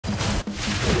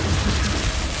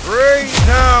Rain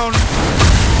down!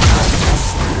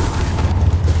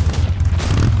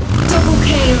 Double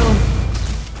KO!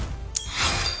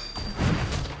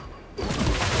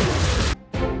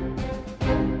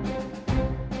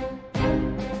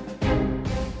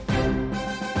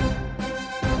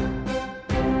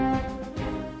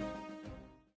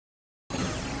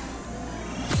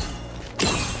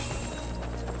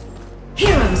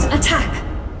 Heroes attack!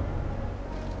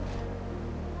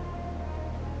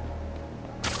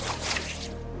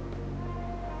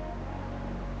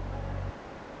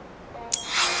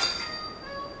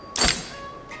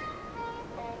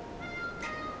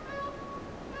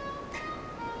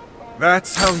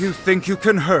 That's how you think you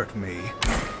can hurt me?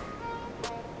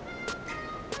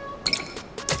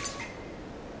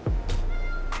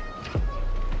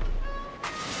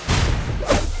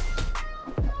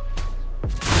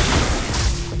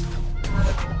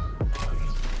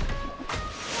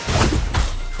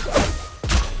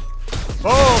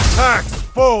 All packs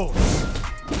full!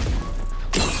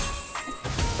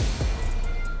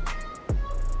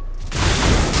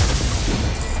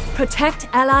 Protect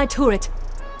ally turret.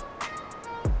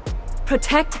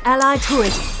 Protect ally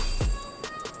turret.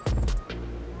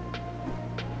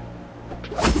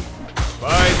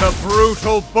 By the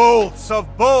brutal bolts of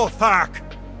Bolthak!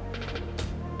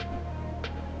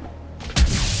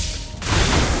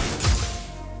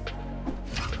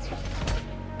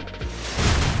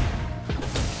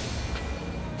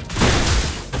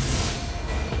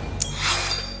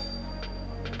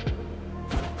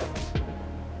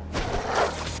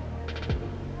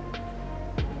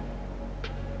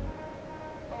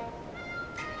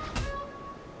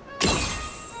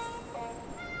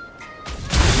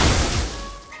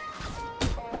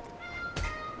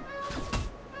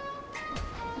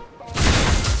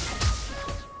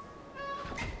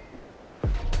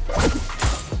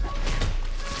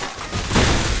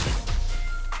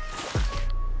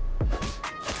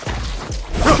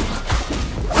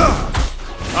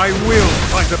 I will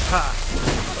find a path.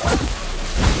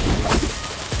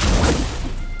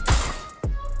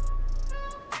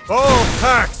 All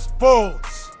packs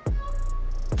bolts.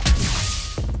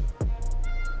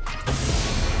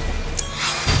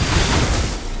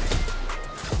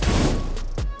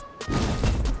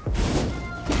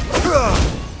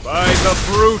 By the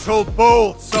brutal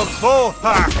bolts of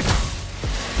Bolthak.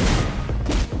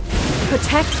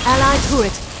 Protect ally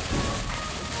turret.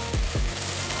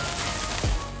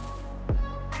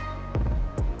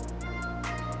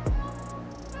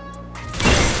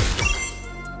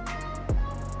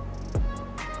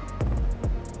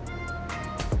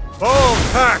 All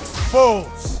packs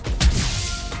bolts.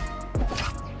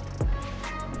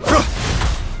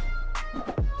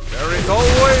 There is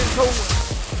always a way.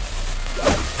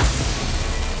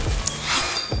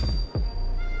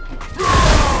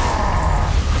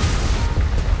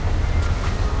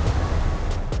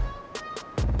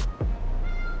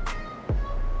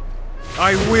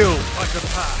 I will find a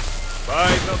path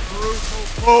by the brutal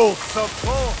bolts of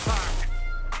Bolthak.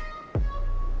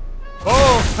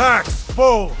 Bolthak's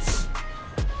bolts.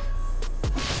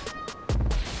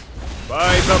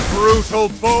 By the brutal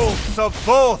bolts of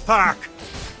Bolthak.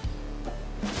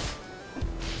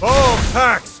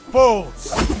 Bolthak's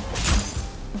bolts.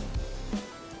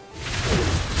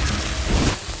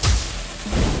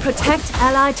 Protect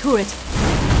ally turret.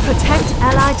 Protect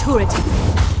ally turret.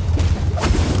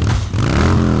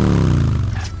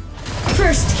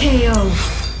 First KO.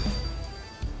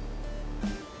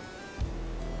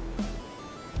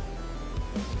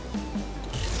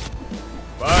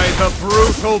 By the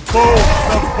brutal bolts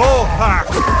of Bolthak.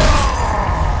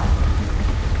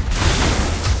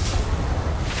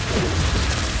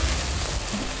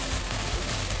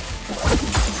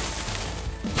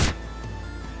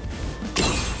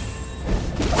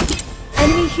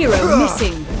 Enemy hero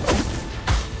missing.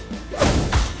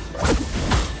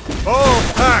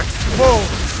 Bolthak's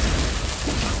bolts.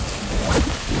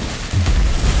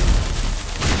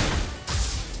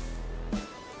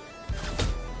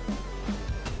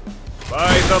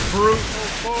 By the brutal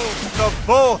bolts of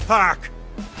Bolthak.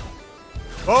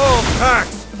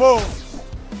 Bolthak's bolts.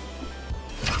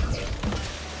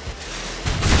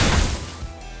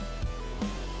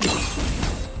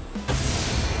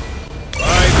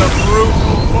 By the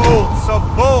brutal bolts of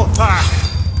Bolthak.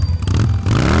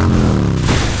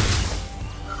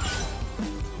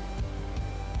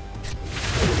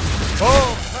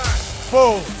 Bolthak's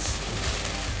bolts.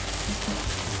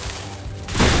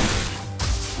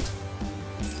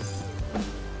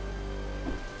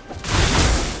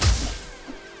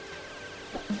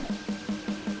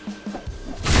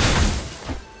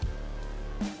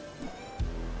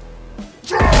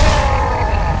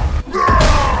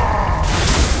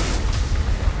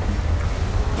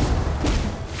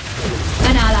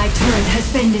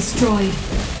 has been destroyed.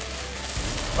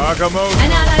 Agamotto!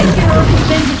 An allied hero has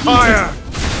been defeated. Fire!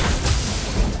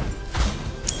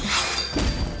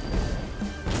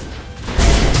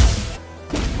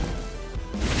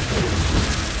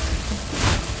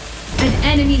 An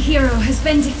enemy hero has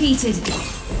been defeated.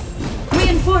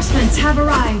 Reinforcements have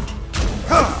arrived.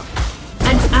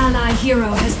 An ally hero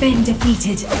has been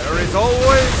defeated. There is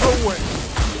always a way.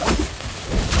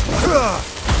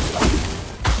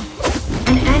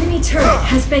 An enemy turret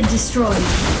has been destroyed.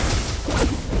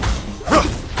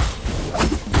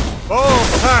 All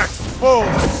packs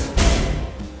bolts!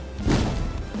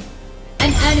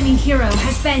 An enemy hero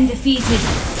has been defeated.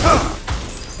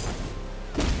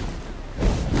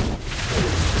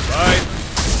 Right.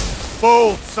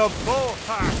 Bolts of ball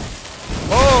packs!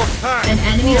 Ball packs! An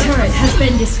enemy turret has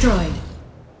been destroyed.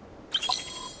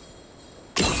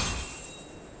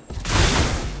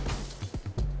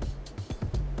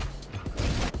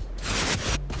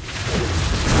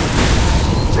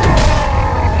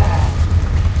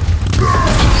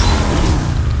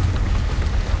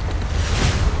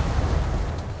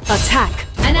 Attack!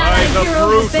 An By allied the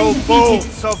hero has been brutal defeated.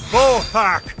 bolts of ball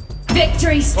pack!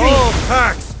 Victory streak! Ball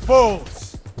packs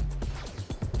bolts!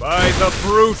 By the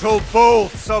brutal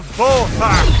bolts of ball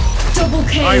pack! Double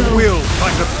KO! I will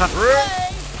fight a pack!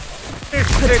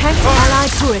 Protect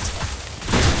allied turret!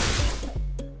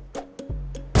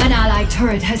 An allied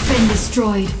turret has been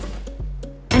destroyed.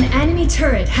 An enemy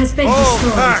turret has been Ball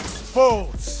destroyed. packs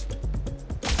bolts!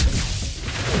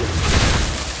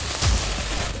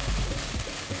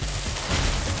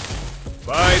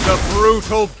 By the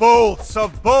brutal bolts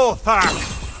of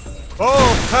Bolthak!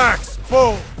 Ball packs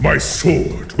bolts! My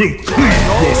sword will cleave your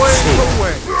Always soul. the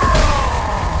way!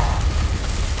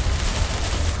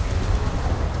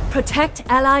 Protect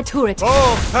allied turret.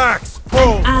 Ball packs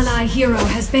bolts! Ally hero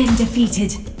has been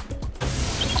defeated.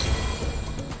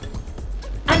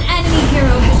 An enemy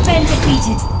hero has been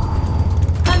defeated.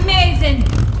 Amazing!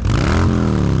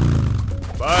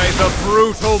 By the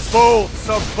brutal bolts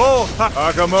of Bolthak!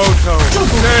 Agamotto, Double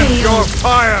send KO. your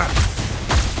fire!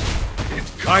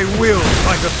 I will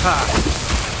fight a path!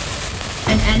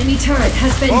 An enemy turret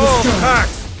has been Ball destroyed.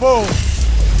 packs bolts!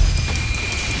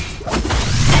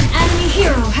 An enemy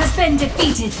hero has been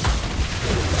defeated.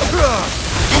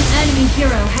 An enemy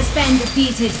hero has been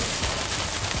defeated.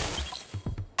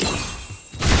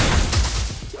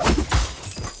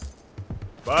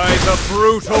 By the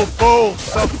brutal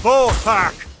bolts of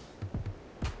Bolthak!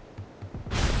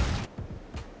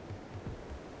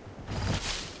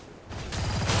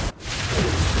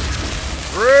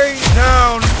 Rain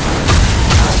down!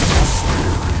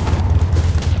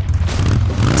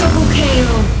 Double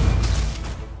KO.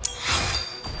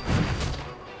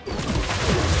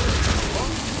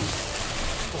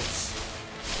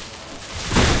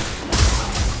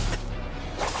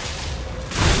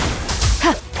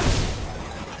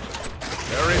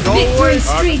 There is Victory always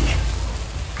streak.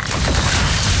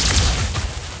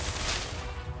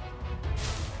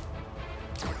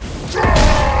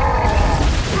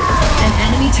 An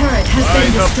enemy turret has By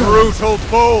been the destroyed. brutal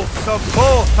bolts of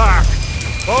Bolthak!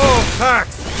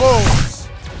 Bolthak's bolts!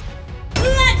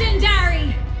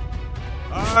 Legendary!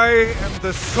 I am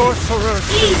the sorcerer.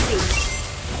 Easy!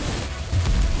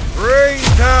 Rain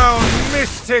down,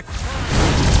 mystic!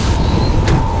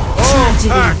 Tragedy.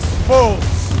 Bolthak's bolts!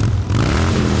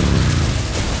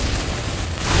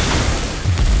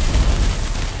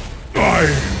 I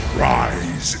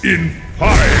rise in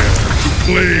fire to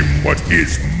claim what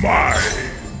is mine.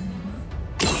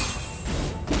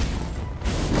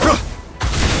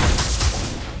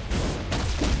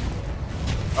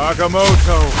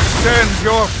 Agamotto, send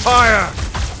your fire!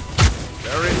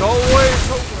 There is always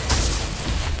a way.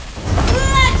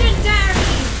 Legendary!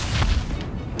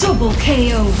 Double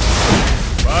KO.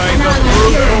 By An the allied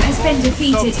hero brutal has been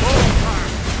defeated.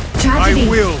 I Tragedy.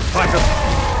 will fight a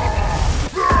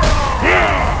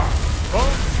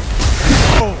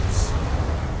bolts.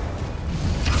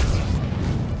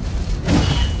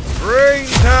 Rain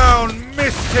down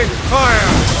mystic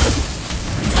fire!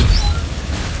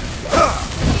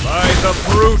 By the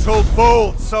brutal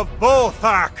bolts of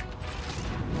Bolthak!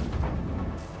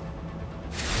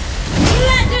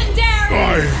 Legendary!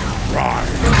 I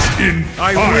rise in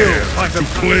I fire will fight to a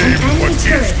claim Enemy what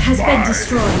turret is has been mine.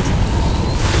 destroyed.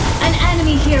 An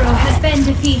enemy hero has been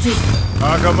defeated.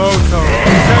 Agamotto,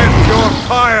 send your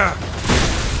fire!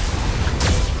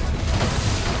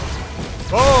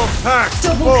 Bolthak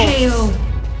Double bolts! KO.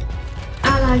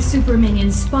 Ally super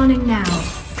minions spawning now.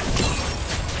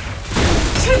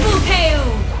 Triple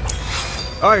KO.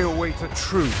 I await a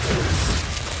true test.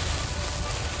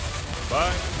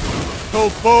 Bye.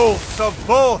 brutal bolts of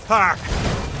Volthak!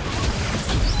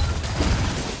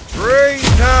 Rain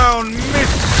down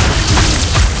mist!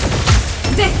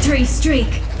 Victory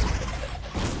streak!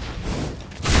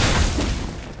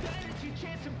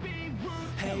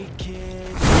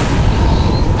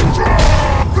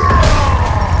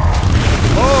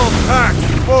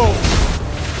 Volthak bolt!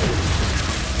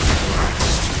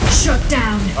 Shut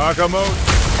down! Agamot!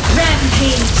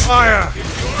 Rampage! Fire!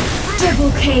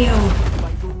 Double KO!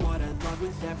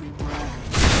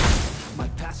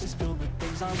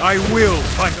 I will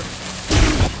fight a...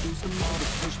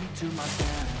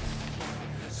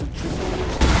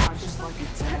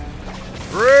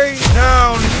 Rain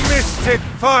down mystic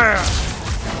fire!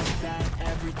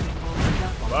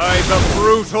 By the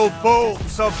brutal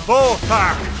bolts of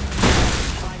Volthak!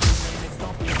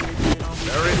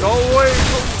 There is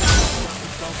always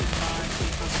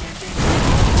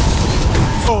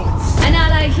bolts! An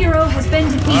ally hero has been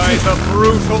By defeated! the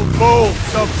brutal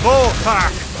bolts of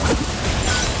Volthak!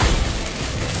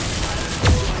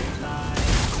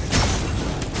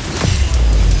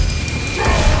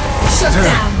 Shut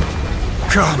down!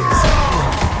 Comes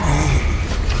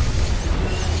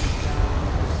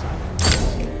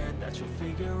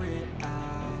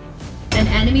An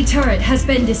enemy turret has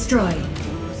been destroyed.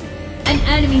 An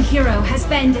enemy hero has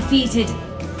been defeated.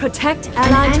 Protect An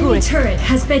allied enemy turret. turret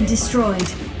has been destroyed.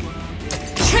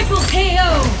 Triple KO!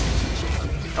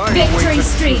 I Victory waited.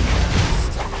 streak!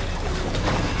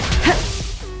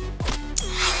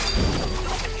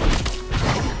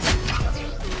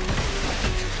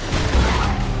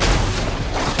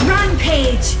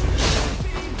 Rampage!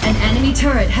 An enemy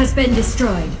turret has been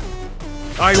destroyed.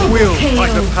 I Double will KO.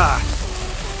 fight a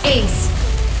path! Ace!